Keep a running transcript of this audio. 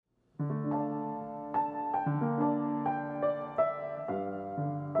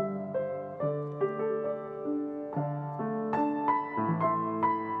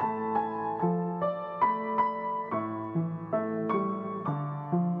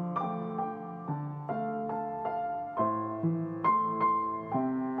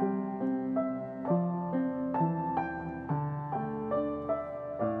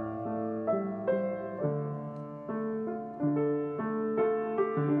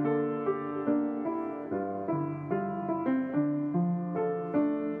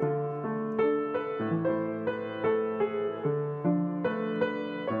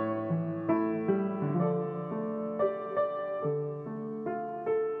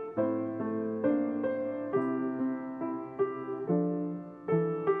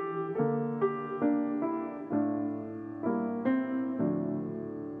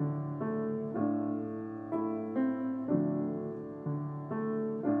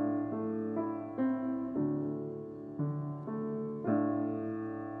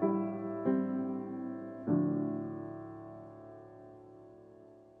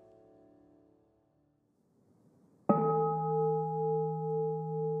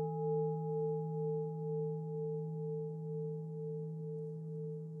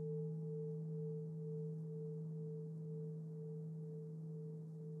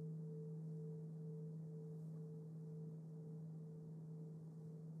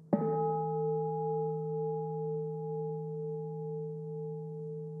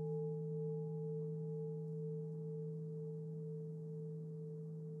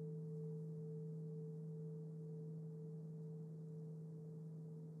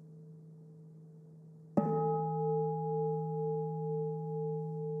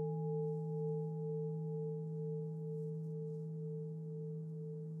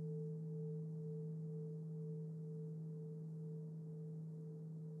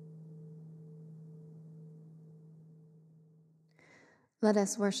Let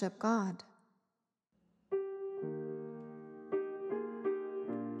us worship God.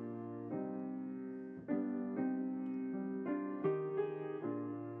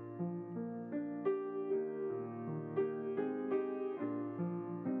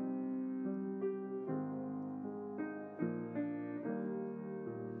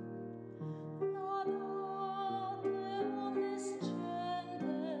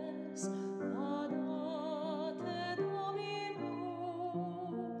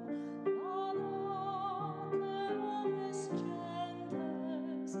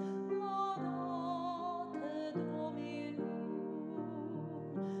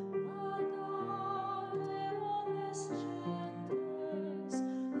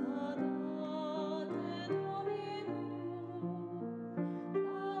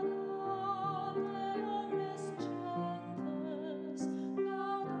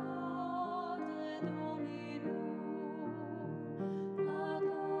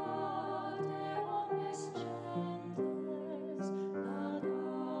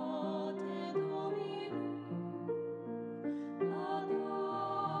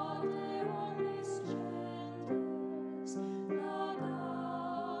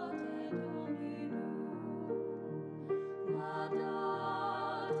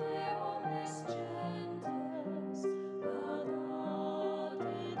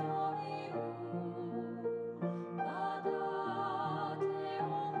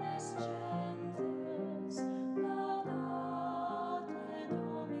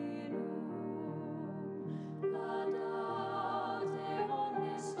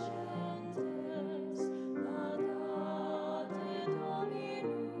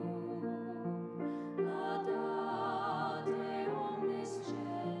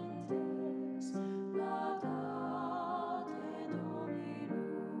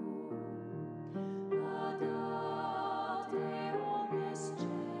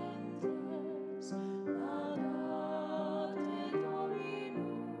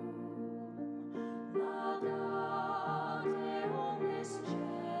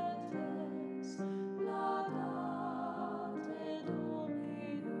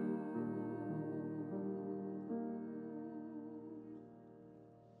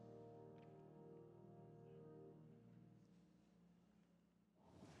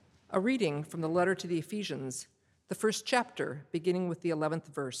 A reading from the letter to the Ephesians, the first chapter, beginning with the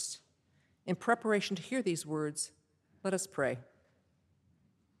 11th verse. In preparation to hear these words, let us pray.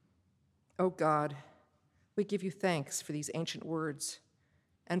 O God, we give you thanks for these ancient words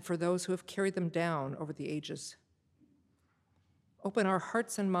and for those who have carried them down over the ages. Open our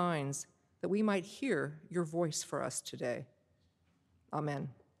hearts and minds that we might hear your voice for us today. Amen.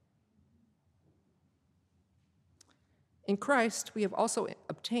 In Christ, we have also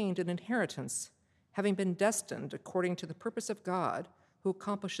obtained an inheritance, having been destined according to the purpose of God, who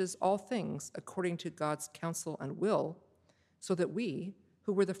accomplishes all things according to God's counsel and will, so that we,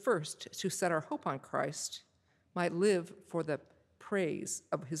 who were the first to set our hope on Christ, might live for the praise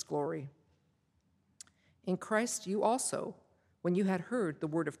of his glory. In Christ, you also, when you had heard the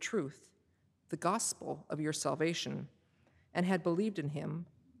word of truth, the gospel of your salvation, and had believed in him,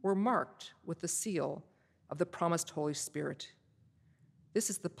 were marked with the seal of the promised Holy Spirit. This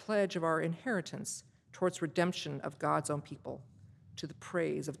is the pledge of our inheritance towards redemption of God's own people, to the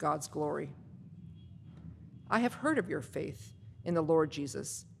praise of God's glory. I have heard of your faith in the Lord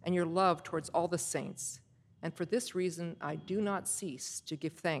Jesus and your love towards all the saints, and for this reason I do not cease to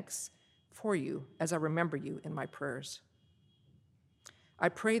give thanks for you as I remember you in my prayers. I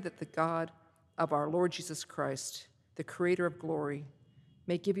pray that the God of our Lord Jesus Christ, the Creator of glory,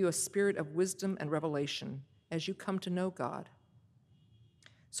 may give you a spirit of wisdom and revelation as you come to know God,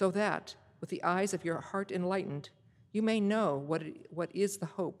 so that, with the eyes of your heart enlightened, you may know what is the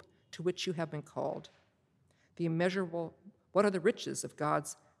hope to which you have been called, what are the riches of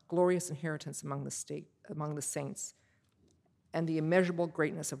God's glorious inheritance among the saints, and the immeasurable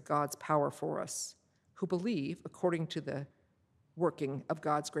greatness of God's power for us, who believe according to the working of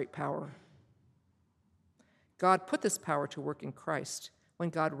God's great power. God put this power to work in Christ when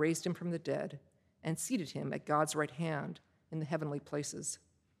God raised him from the dead and seated him at God's right hand in the heavenly places,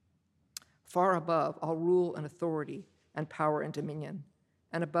 far above all rule and authority and power and dominion,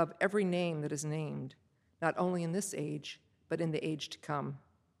 and above every name that is named, not only in this age, but in the age to come.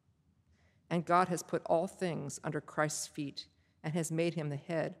 And God has put all things under Christ's feet and has made him the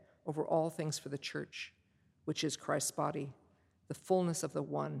head over all things for the church, which is Christ's body, the fullness of the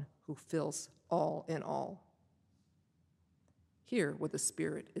one who fills all in all. Hear what the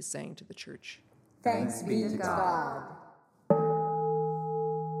Spirit is saying to the church. Thanks be to God.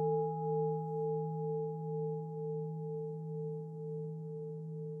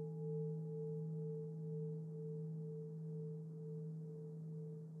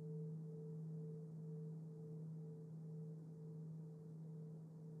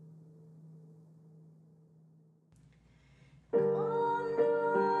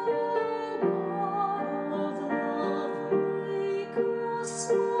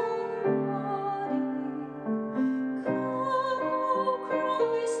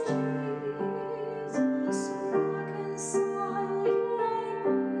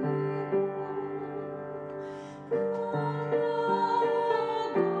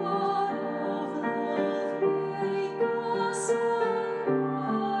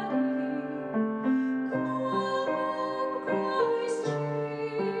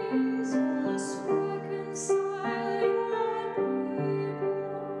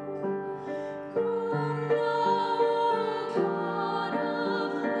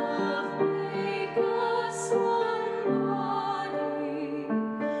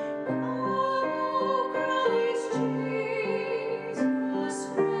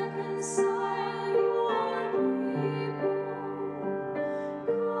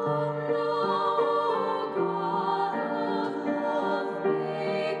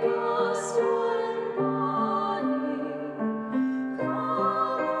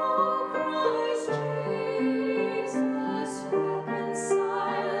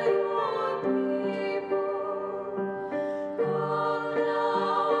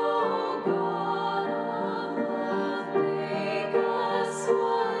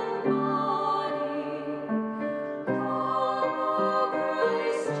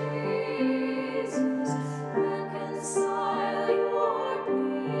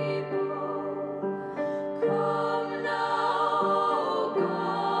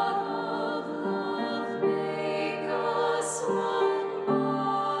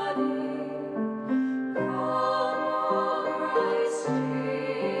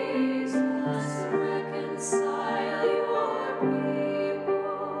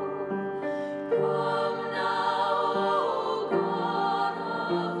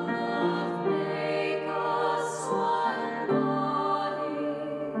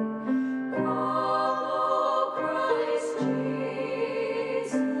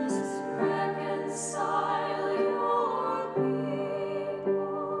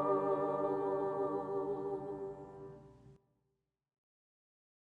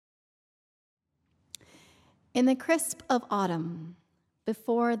 In the crisp of autumn,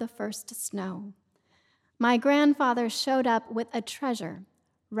 before the first snow, my grandfather showed up with a treasure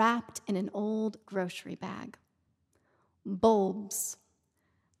wrapped in an old grocery bag. Bulbs,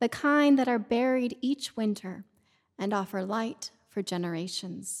 the kind that are buried each winter and offer light for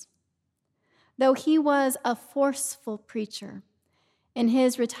generations. Though he was a forceful preacher, in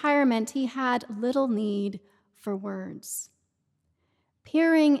his retirement he had little need for words.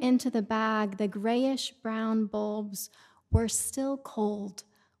 Peering into the bag, the grayish-brown bulbs were still cold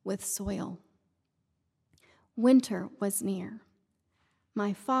with soil. Winter was near.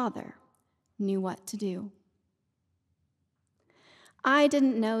 My father knew what to do. I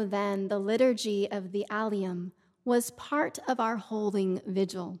didn't know then the liturgy of the Allium was part of our holding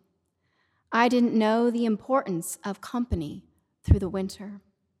vigil. I didn't know the importance of company through the winter,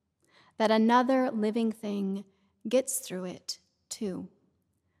 that another living thing gets through it too.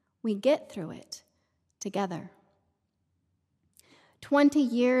 We get through it together. 20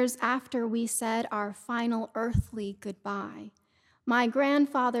 years after we said our final earthly goodbye, my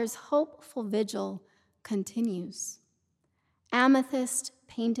grandfather's hopeful vigil continues.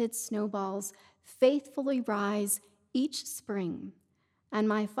 Amethyst-painted snowballs faithfully rise each spring, and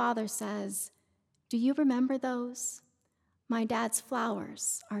my father says, "Do you remember those? My dad's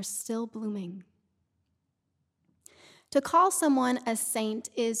flowers are still blooming." To call someone a saint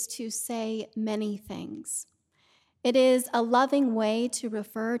is to say many things. It is a loving way to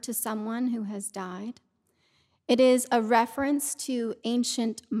refer to someone who has died. It is a reference to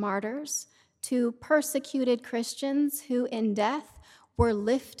ancient martyrs, to persecuted Christians who in death were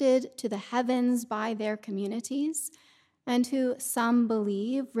lifted to the heavens by their communities, and who, some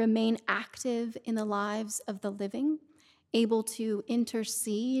believe, remain active in the lives of the living, able to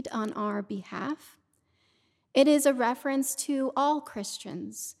intercede on our behalf. It is a reference to all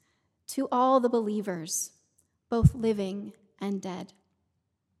Christians, to all the believers, both living and dead.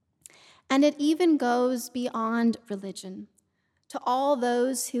 And it even goes beyond religion, to all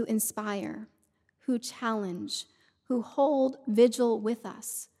those who inspire, who challenge, who hold vigil with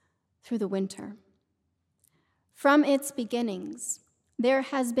us through the winter. From its beginnings, there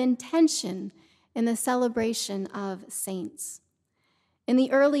has been tension in the celebration of saints. In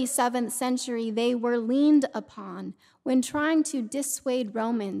the early 7th century, they were leaned upon when trying to dissuade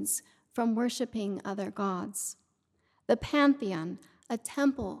Romans from worshiping other gods. The Pantheon, a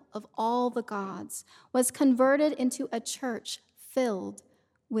temple of all the gods, was converted into a church filled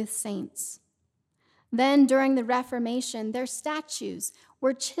with saints. Then, during the Reformation, their statues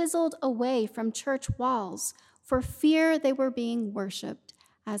were chiseled away from church walls for fear they were being worshipped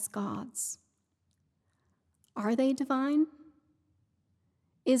as gods. Are they divine?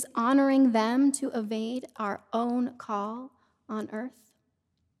 Is honoring them to evade our own call on earth?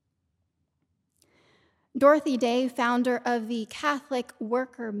 Dorothy Day, founder of the Catholic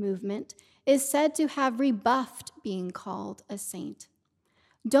worker movement, is said to have rebuffed being called a saint.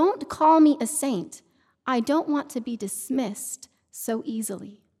 "Don't call me a saint. I don't want to be dismissed so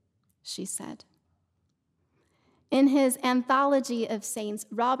easily," she said. In his Anthology of Saints,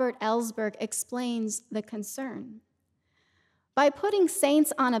 Robert Ellsberg explains the concern. By putting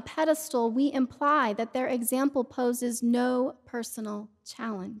saints on a pedestal, we imply that their example poses no personal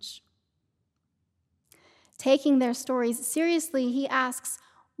challenge. Taking their stories seriously, he asks,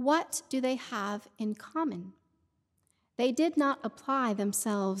 what do they have in common? They did not apply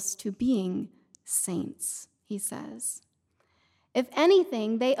themselves to being saints, he says. If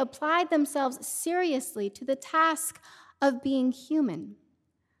anything, they applied themselves seriously to the task of being human,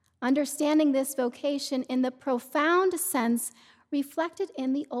 understanding this vocation in the profound sense reflected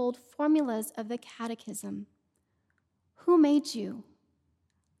in the old formulas of the Catechism. Who made you?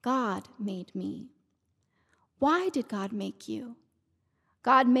 God made me. Why did God make you?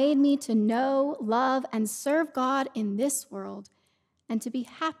 God made me to know, love, and serve God in this world, and to be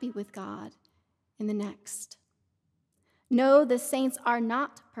happy with God in the next. No, the saints are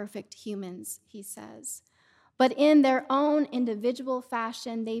not perfect humans, he says, but in their own individual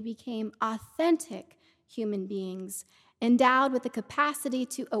fashion, they became authentic human beings, endowed with the capacity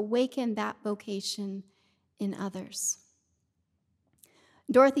to awaken that vocation in others.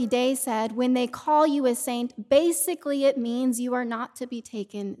 Dorothy Day said, when they call you a saint, basically it means you are not to be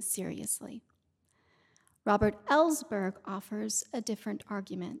taken seriously. Robert Ellsberg offers a different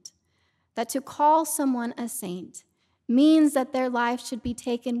argument, that to call someone a saint means that their life should be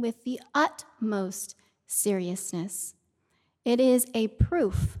taken with the utmost seriousness. It is a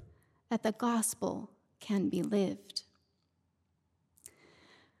proof that the gospel can be lived.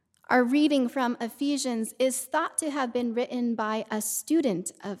 Our reading from Ephesians is thought to have been written by a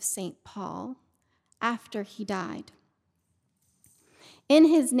student of St. Paul after he died. In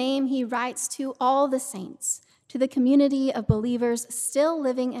his name, he writes to all the saints, to the community of believers still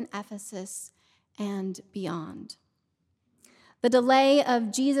living in Ephesus and beyond. The delay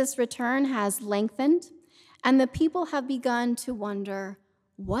of Jesus' return has lengthened, and the people have begun to wonder,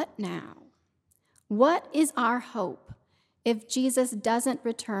 what now? What is our hope if Jesus doesn't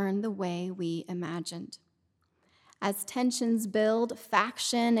return the way we imagined? As tensions build,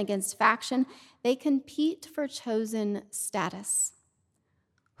 faction against faction, they compete for chosen status.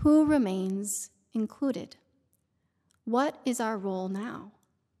 Who remains included? What is our role now?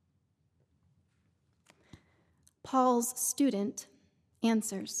 Paul's student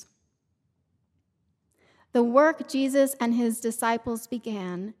answers. The work Jesus and his disciples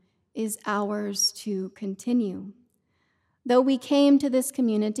began is ours to continue. Though we came to this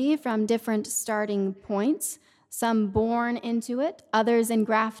community from different starting points, some born into it, others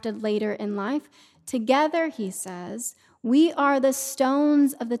engrafted later in life, together, he says, we are the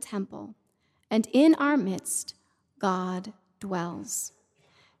stones of the temple, and in our midst, God dwells.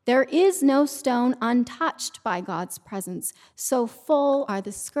 There is no stone untouched by God's presence, so full are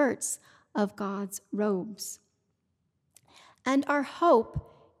the skirts of God's robes. And our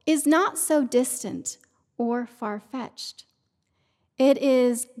hope is not so distant or far-fetched. It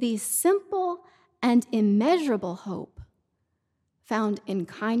is the simple and immeasurable hope found in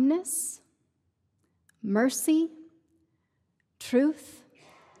kindness, mercy, truth,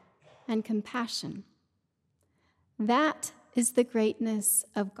 and compassion. That is the greatness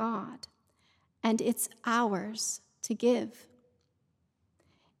of God, and it's ours to give.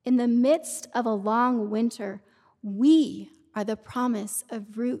 In the midst of a long winter, we are the promise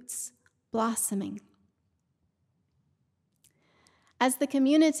of roots blossoming. As the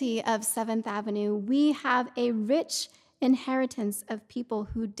community of 7th Avenue, we have a rich inheritance of people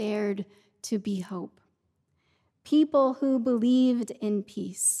who dared to be hope. People who believed in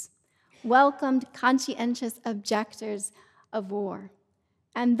peace, welcomed conscientious objectors of war,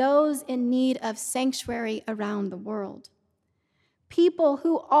 and those in need of sanctuary around the world. People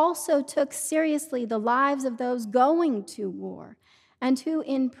who also took seriously the lives of those going to war and who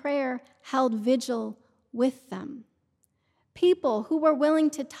in prayer held vigil with them. People who were willing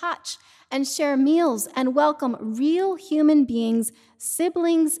to touch and share meals and welcome real human beings,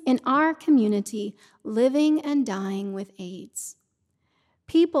 siblings in our community, living and dying with AIDS.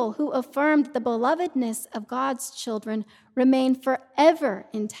 People who affirmed the belovedness of God's children remain forever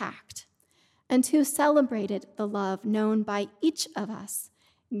intact, and who celebrated the love known by each of us,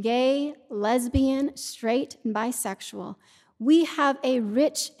 gay, lesbian, straight, and bisexual. We have a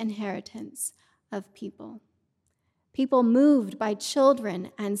rich inheritance of people. people moved by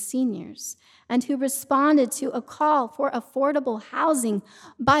children and seniors, and who responded to a call for affordable housing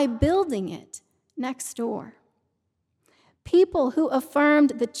by building it next door. People who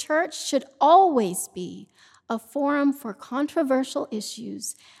affirmed the church should always be a forum for controversial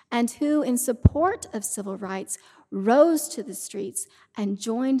issues, and who, in support of civil rights, rose to the streets and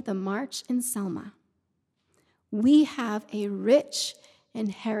joined the march in Selma. We have a rich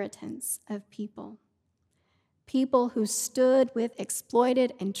inheritance of people who stood with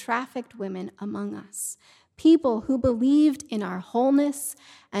exploited and trafficked women among us, people who believed in our wholeness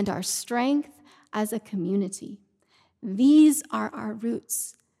and our strength as a community. These are our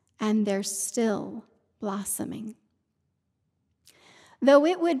roots, and they're still blossoming. Though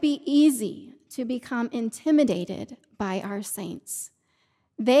it would be easy to become intimidated by our saints,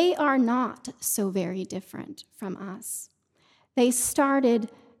 they are not so very different from us. They started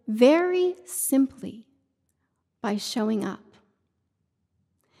very simply by showing up,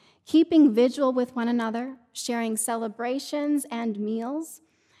 keeping vigil with one another, sharing celebrations and meals,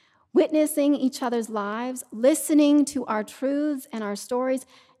 witnessing each other's lives, listening to our truths and our stories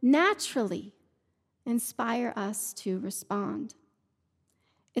naturally inspire us to respond.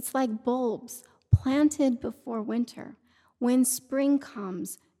 It's like bulbs planted before winter. When spring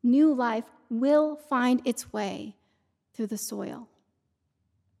comes, new life will find its way through the soil.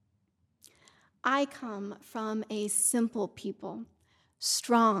 I come from a simple people,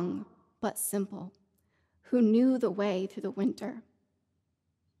 strong but simple, who knew the way through the winter.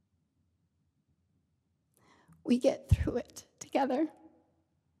 We get through it together.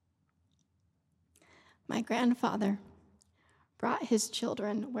 My grandfather brought his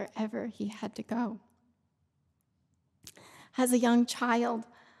children wherever he had to go. As a young child,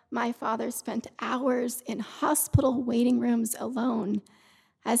 my father spent hours in hospital waiting rooms alone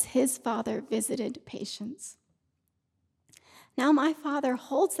as his father visited patients. Now my father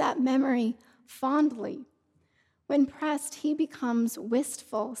holds that memory fondly. When pressed, he becomes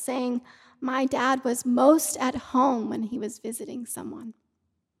wistful, saying, "My dad was most at home when he was visiting someone."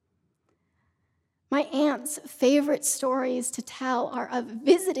 My aunt's favorite stories to tell are of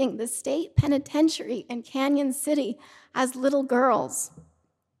visiting the state penitentiary in Canyon City as little girls.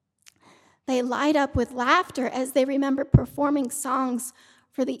 They light up with laughter as they remember performing songs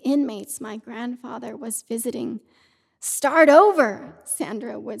for the inmates my grandfather was visiting. "Start over,"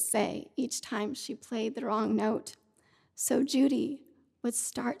 Sandra would say each time she played the wrong note. So Judy would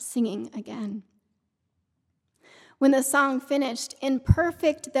start singing again. When the song finished,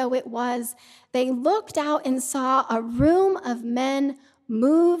 imperfect though it was, they looked out and saw a room of men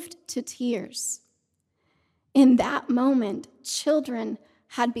moved to tears. In that moment, children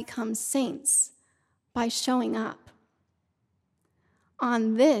had become saints by showing up.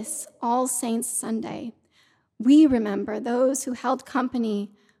 On this All Saints Sunday, we remember those who held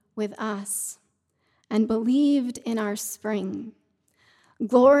company with us and believed in our spring.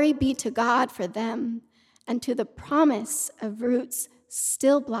 Glory be to God for them and to the promise of roots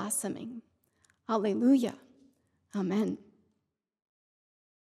still blossoming. Alleluia. Amen.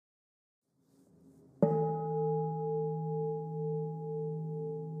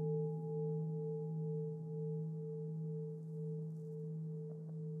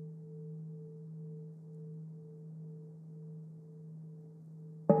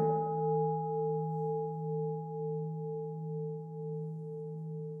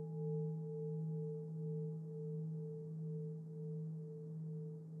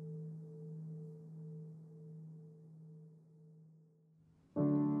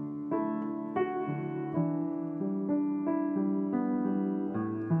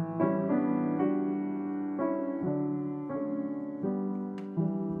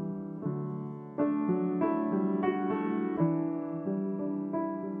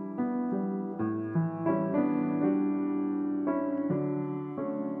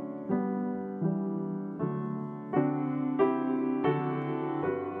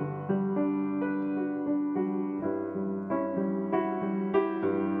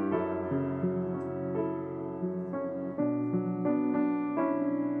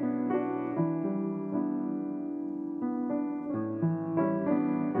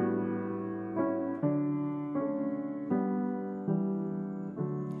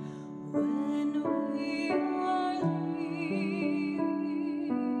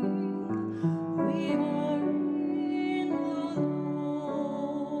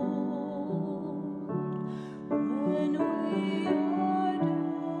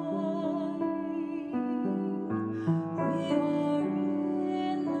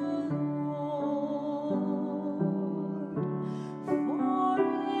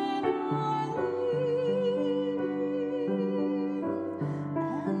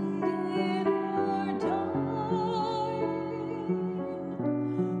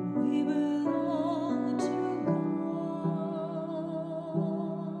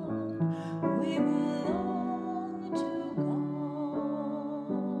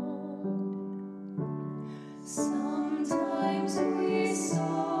 Sometimes we sorrow,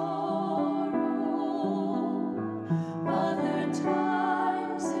 other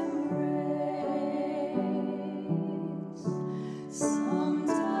times embrace.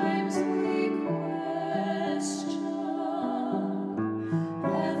 Sometimes we question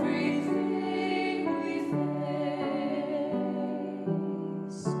everything we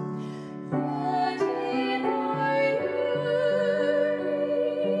face. Yet in our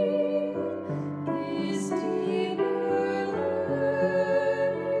yearning is deeper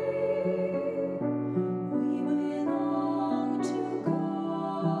learning. We belong to God.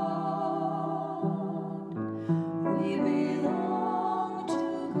 We belong to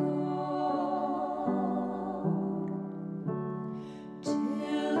God.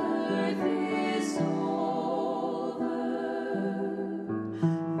 Till earth is over,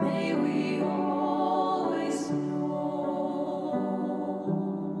 may we always know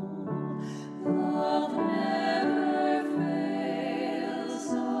love never fails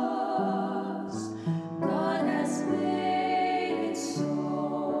us. God has made it so.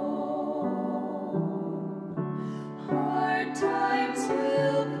 Hard times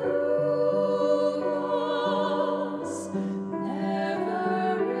will prove us, never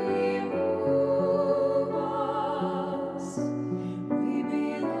remove us. We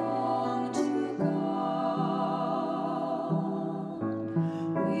belong to God.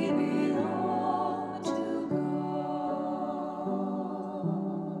 We belong to God.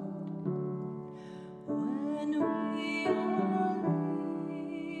 When we are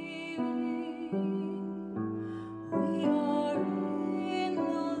leaving, we are in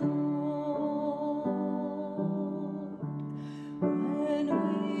the Lord. When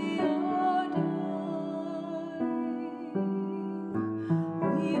we are dying,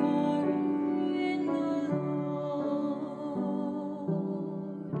 we are in the Lord.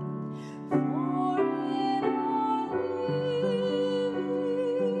 For in our living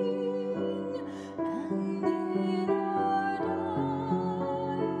and in our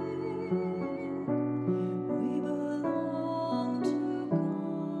dying, we belong to God.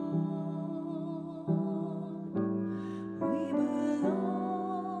 We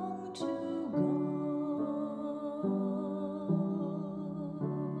belong to God.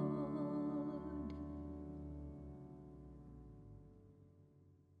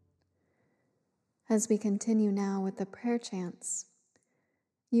 As we continue now with the prayer chants,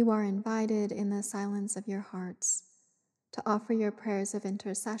 you are invited in the silence of your hearts to offer your prayers of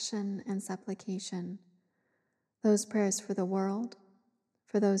intercession and supplication, those prayers for the world,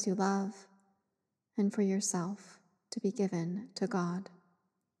 for those you love, and for yourself to be given to God.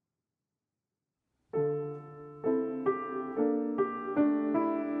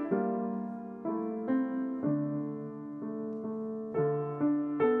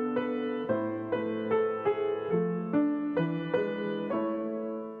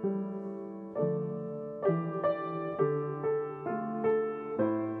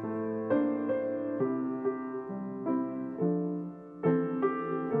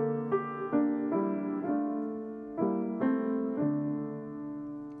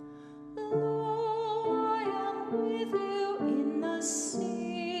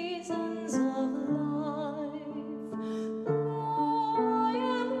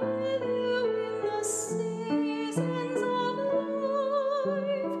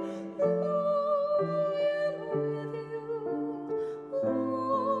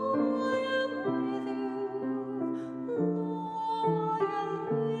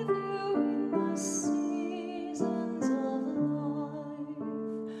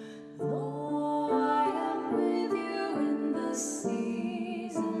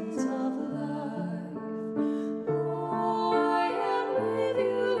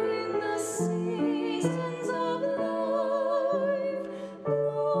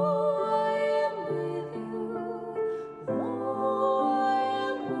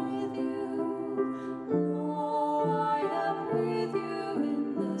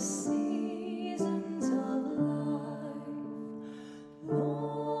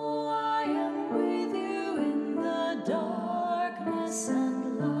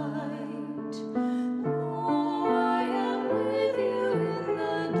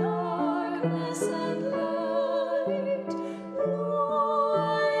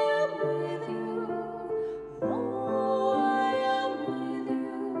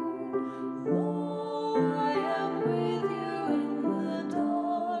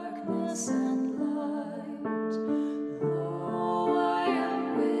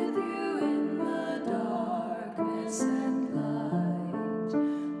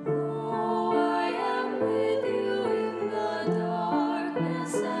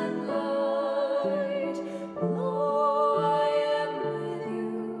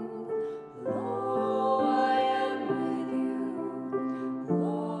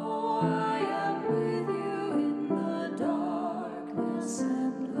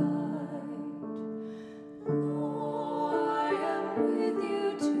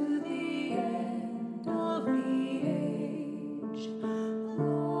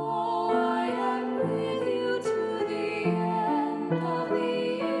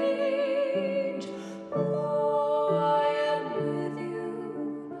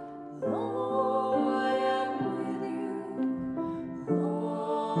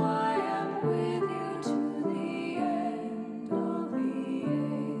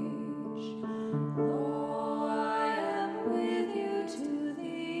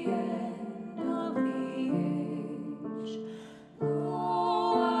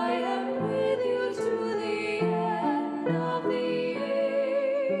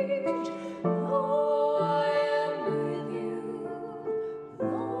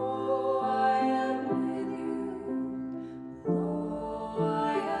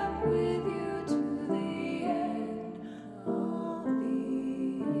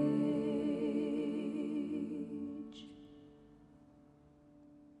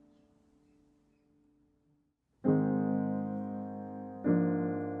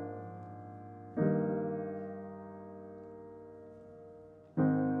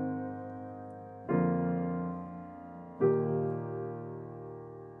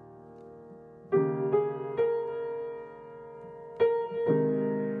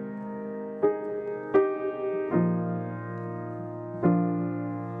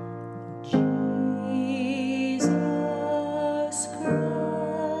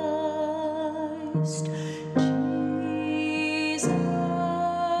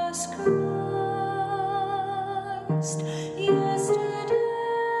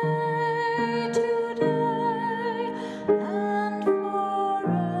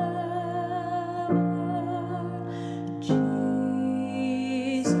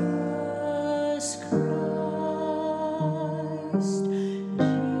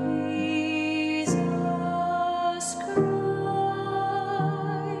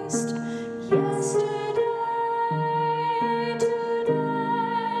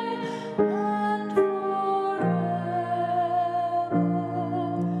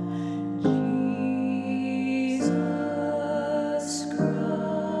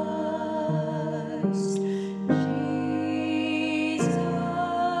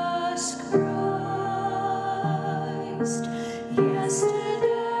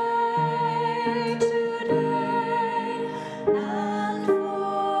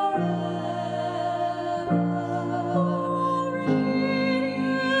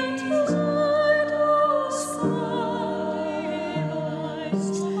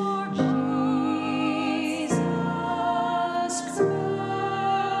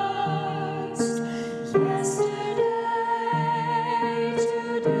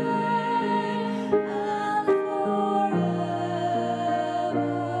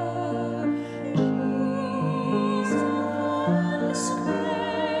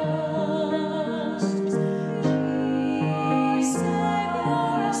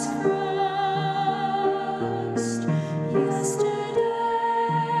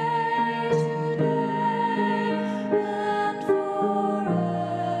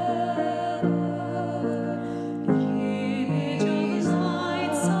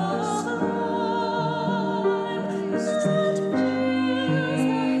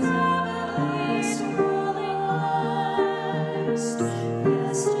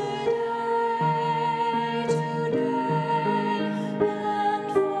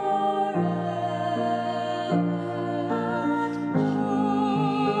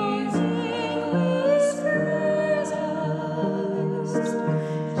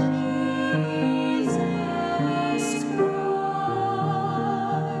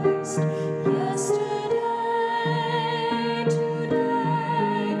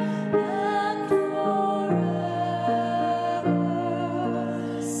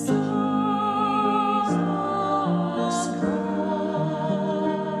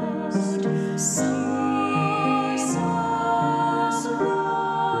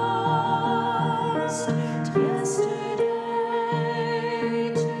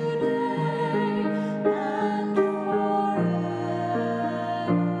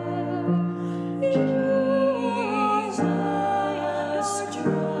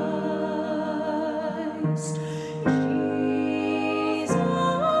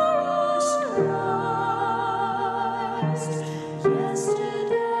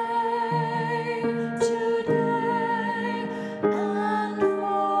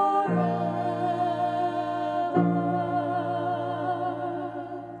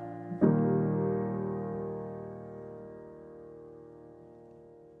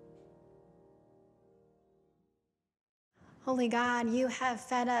 Holy God, you have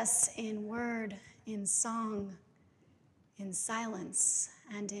fed us in word, in song, in silence,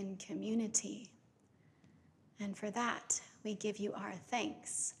 and in community. And for that, we give you our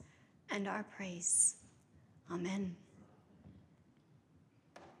thanks and our praise. Amen.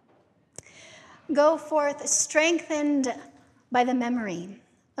 Go forth strengthened by the memory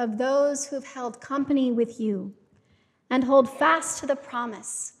of those who have held company with you, and hold fast to the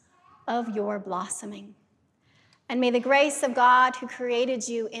promise of your blossoming. And may the grace of God who created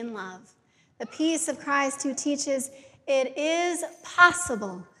you in love, the peace of Christ who teaches it is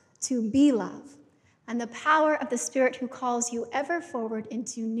possible to be love, and the power of the Spirit who calls you ever forward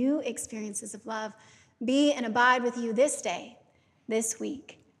into new experiences of love be and abide with you this day, this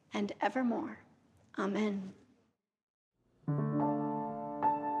week, and evermore. Amen.